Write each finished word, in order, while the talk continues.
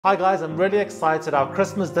Hi guys, I'm really excited. Our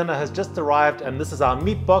Christmas dinner has just arrived and this is our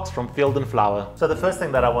meat box from Field and Flower. So the first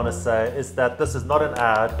thing that I want to say is that this is not an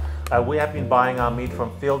ad. We have been buying our meat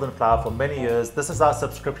from Field and Flower for many years. This is our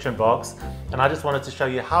subscription box and I just wanted to show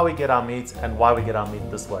you how we get our meat and why we get our meat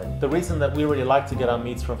this way. The reason that we really like to get our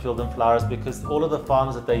meats from Field and Flower is because all of the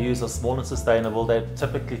farms that they use are small and sustainable. They're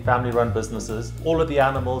typically family-run businesses. All of the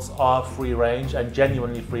animals are free range and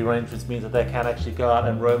genuinely free range, which means that they can actually go out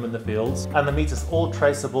and roam in the fields. And the meat is all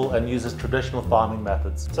traceable and uses traditional farming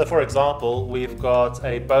methods. So for example, we've got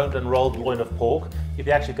a boned and rolled loin of pork. If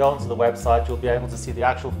you actually go onto the website, you'll be able to see the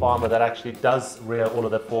actual farmer that actually does rear all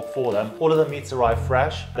of that pork for them. All of the meats arrive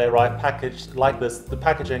fresh. They arrive packaged like this. The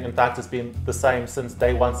packaging, in fact, has been the same since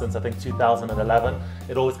day one, since I think 2011.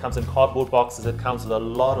 It always comes in cardboard boxes. It comes with a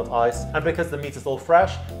lot of ice. And because the meat is all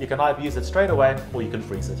fresh, you can either use it straight away or you can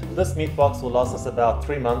freeze it. This meat box will last us about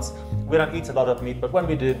 3 months. We don't eat a lot of meat, but when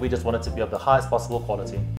we do, we just want it to be of the highest possible quality.